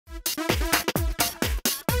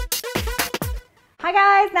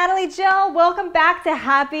Hi guys, Natalie Jill. Welcome back to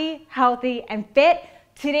Happy, Healthy, and Fit.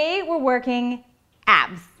 Today we're working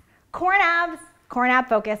abs, core and ab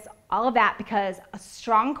focus, all of that, because a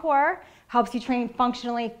strong core helps you train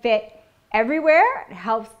functionally fit everywhere. It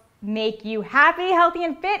helps make you happy, healthy,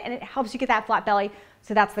 and fit, and it helps you get that flat belly.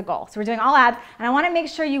 So that's the goal. So we're doing all abs, and I want to make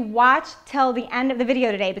sure you watch till the end of the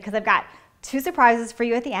video today because I've got 2 surprises for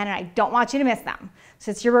you at the end, and I don't want you to miss them. So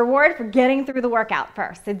it's your reward for getting through the workout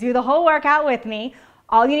first. So do the whole workout with me.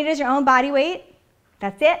 All you need is your own body weight.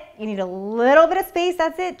 That's it. You need a little bit of space.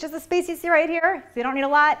 That's it. Just the space you see right here. So you don't need a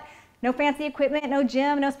lot. No fancy equipment, no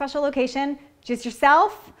gym, no special location. Just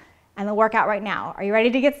yourself and the workout right now. Are you ready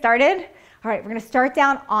to get started? All right, we're going to start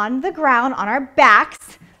down on the ground, on our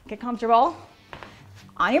backs. Get comfortable.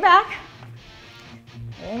 On your back.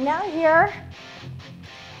 Laying down here.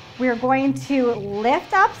 We're going to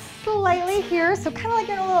lift up slightly here, so kind of like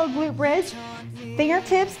in a little glute bridge.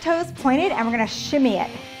 Fingertips, toes pointed, and we're going to shimmy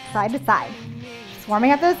it side to side. Just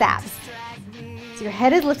warming up those abs. So your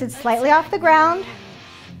head is lifted slightly off the ground.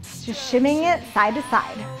 Just shimmying it side to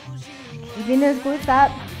side. Keeping those glutes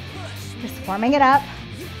up. Just warming it up.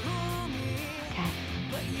 Okay.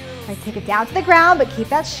 I take it down to the ground, but keep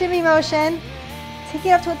that shimmy motion. Take it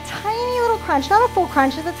up to a tiny little crunch, not a full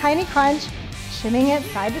crunch, just a tiny crunch. Shimmying it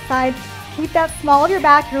side to side. Keep that small of your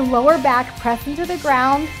back, your lower back pressed into the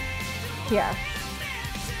ground. Here.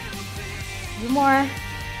 2 more.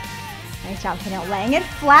 Nice job. So now laying it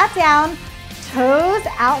flat down, toes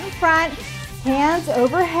out in front, hands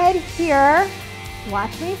overhead here.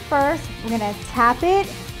 Watch me first. We're going to tap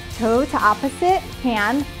it, toe to opposite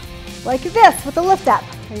hand, like this with the lift up.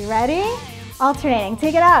 Are you ready? Alternating.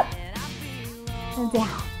 Take it up and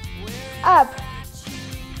down. Up.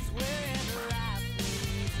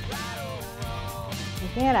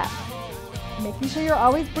 Taking it up. Making sure you're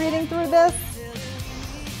always breathing through this.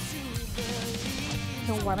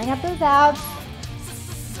 So warming up those abs.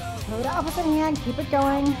 Toe to opposite hand, keep it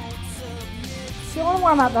going. Still in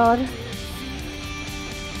warm-up mode.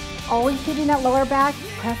 Always keeping that lower back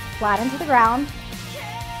pressed flat into the ground.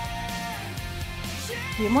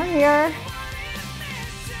 A few more here.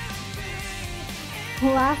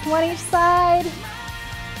 Last one each side.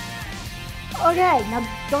 Okay, now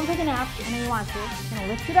don't take a nap. I know you want to. You're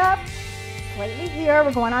gonna lift it up slightly here.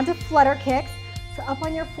 We're going on to flutter kicks. So up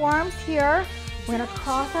on your forearms here. We're gonna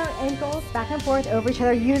cross our ankles back and forth over each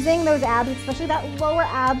other using those abs, especially that lower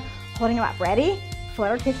ab, holding them up. Ready?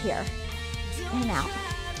 Flutter kick here. In and out.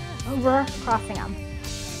 Over, crossing them.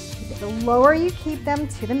 The lower you keep them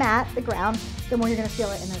to the mat, the ground, the more you're gonna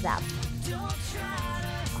feel it in those abs.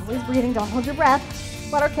 Always breathing, don't hold your breath.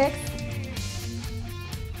 Flutter kicks.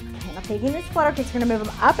 Okay, now taking these flutter kicks, we're gonna move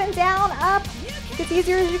them up and down, up. It gets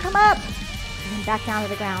easier as you come up. And then back down to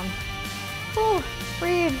the ground. Ooh,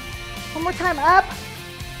 breathe. One more time, up.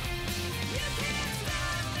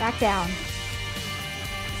 Back down.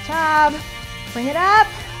 Nice job. Bring it up.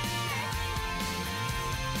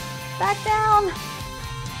 Back down.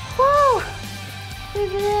 Woo.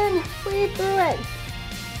 Breathe it in. Breathe through it.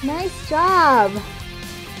 Nice job.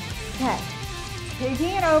 Okay. Taking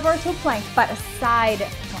it over to a plank, but a side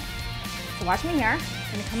plank. So watch me here.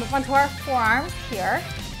 We're going to come up onto our forearms here.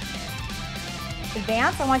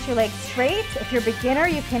 Advance. I want your legs straight. If you're a beginner,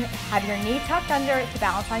 you can have your knee tucked under to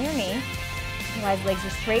balance on your knee. Otherwise, legs are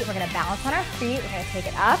straight. We're going to balance on our feet. We're going to take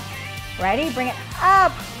it up. Ready? Bring it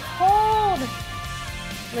up. Hold.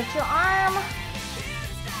 Lift your arm.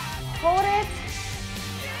 Hold it.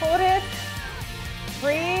 Hold it.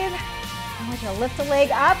 Breathe. I want you to lift the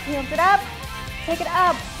leg up. Can you lift it up? Take it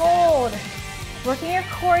up. Hold. Working your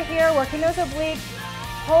core here. Working those obliques.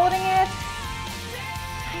 Holding it.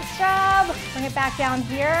 Nice job. Bring it back down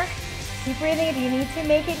here. Keep breathing. If you need to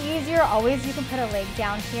make it easier, always you can put a leg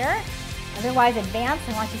down here. Otherwise, advance.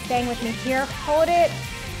 I want you staying with me here. Hold it.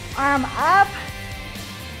 Arm up.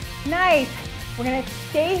 Nice. We're going to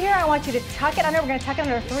stay here. I want you to tuck it under. We're going to tuck it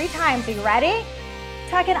under 3 times. Are you ready?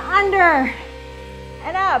 Tuck it under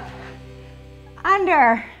and up.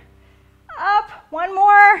 Under. Up. One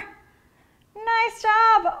more. Nice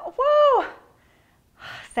job. Woo.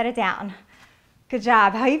 Set it down. Good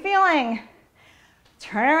job. How are you feeling?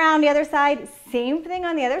 Turn around the other side. Same thing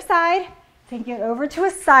on the other side. Taking it over to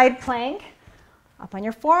a side plank. Up on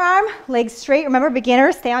your forearm, legs straight. Remember,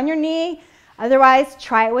 beginners, stay on your knee. Otherwise,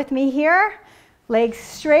 try it with me here. Legs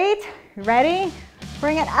straight. Ready?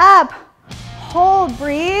 Bring it up. Hold,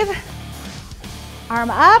 breathe. Arm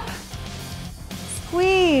up.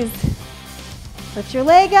 Squeeze. Lift your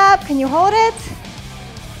leg up. Can you hold it?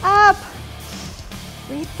 Up.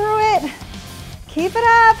 Breathe through it. Keep it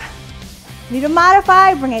up. Need to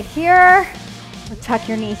modify, bring it here. Or tuck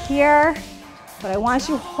your knee here. but I want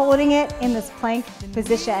you holding it in this plank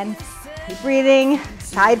position. Keep breathing,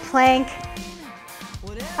 side plank,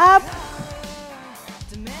 up,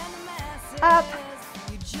 up.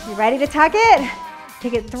 You ready to tuck it?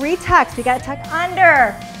 Take it 3 tucks. You gotta tuck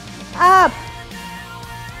under, up,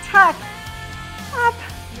 tuck, up.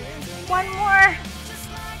 1 more,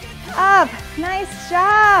 up. Nice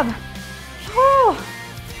job. Whew.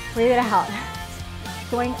 Breathe it out.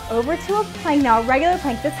 Going over to a plank now, a regular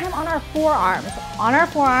plank, this time on our forearms. On our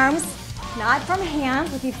forearms, not from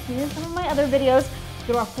hands, like you've seen in some of my other videos.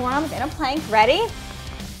 Do our forearms in a plank. Ready?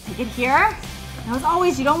 Take it here. Now as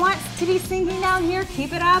always, you don't want to be sinking down here.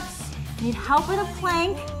 Keep it up. Need help with a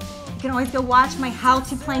plank? You can always go watch my how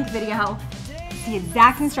to plank video. The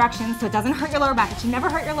exact instructions so it doesn't hurt your lower back. It should never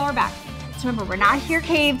hurt your lower back. So remember, we're not here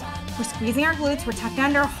caved. We're squeezing our glutes. We're tucked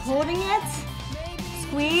under, holding it.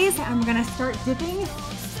 Squeeze, and we're gonna start dipping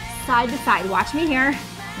side to side. Watch me here.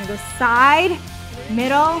 I'm gonna go side,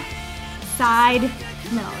 middle, side,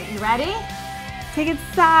 middle. You ready? Take it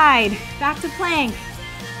side, back to plank,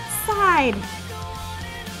 side.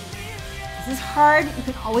 This is hard. You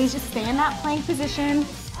can always just stay in that plank position.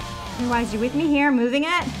 Otherwise, you're with me here, moving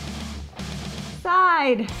it.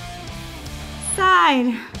 Side,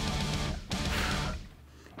 side.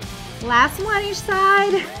 Last one each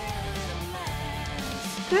side.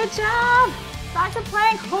 Good job. Back to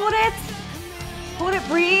plank, hold it,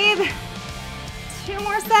 breathe. 2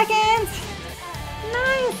 more seconds.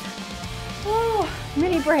 Nice. Ooh,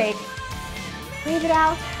 mini break. Breathe it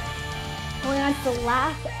out. Going on to the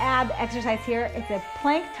last ab exercise here. It's a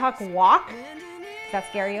plank tuck walk. Does that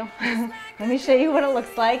scare you? Let me show you what it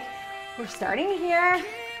looks like. We're starting here.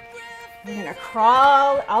 We're gonna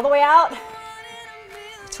crawl all the way out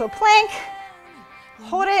to a plank.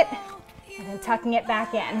 Hold it, and then tucking it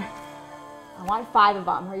back in. I want 5 of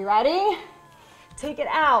them. Are you ready? Take it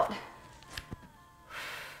out.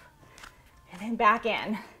 And then back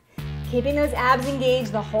in. Keeping those abs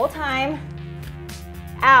engaged the whole time.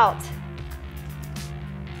 Out.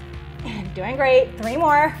 And doing great. 3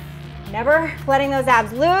 more. Never letting those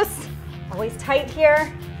abs loose. Always tight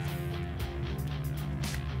here.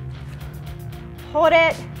 Hold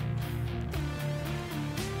it.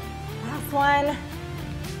 Last one.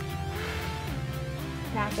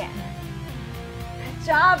 Back in. Good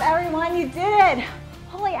job, everyone. You did it.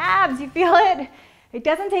 Holy abs, you feel it? It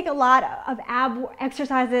doesn't take a lot of ab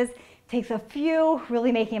exercises. It takes a few,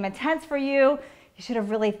 really making them intense for you. You should have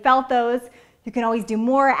really felt those. You can always do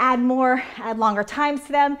more, add longer times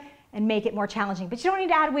to them, and make it more challenging. But you don't need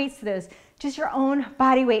to add weights to those. Just your own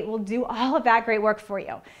body weight will do all of that great work for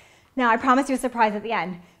you. Now, I promise you a surprise at the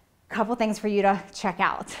end. A couple things for you to check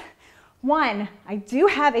out. 1, I do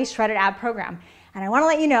have a shredded ab program, and I want to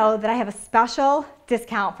let you know that I have a special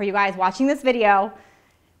discount for you guys watching this video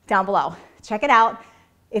down below. Check it out.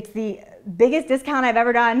 It's the biggest discount I've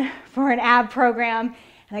ever done for an ab program,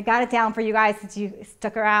 and I got it down for you guys since you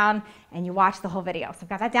stuck around and you watched the whole video. So I've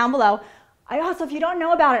got that down below. I also, if you don't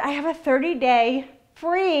know about it, I have a 30-day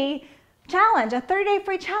free challenge, a 30-day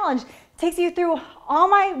free challenge. It takes you through all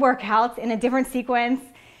my workouts in a different sequence.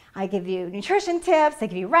 I give you nutrition tips, I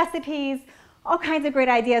give you recipes, all kinds of great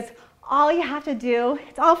ideas. All you have to do,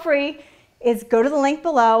 it's all free, is go to the link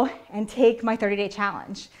below and take my 30-day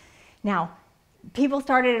challenge. Now, people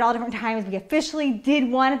started at all different times. We officially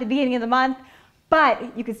did one at the beginning of the month,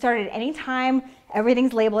 but you can start at any time.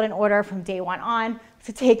 Everything's labeled in order from day 1 on.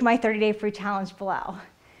 So take my 30-day free challenge below.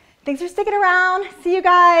 Thanks for sticking around. See you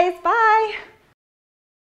guys. Bye.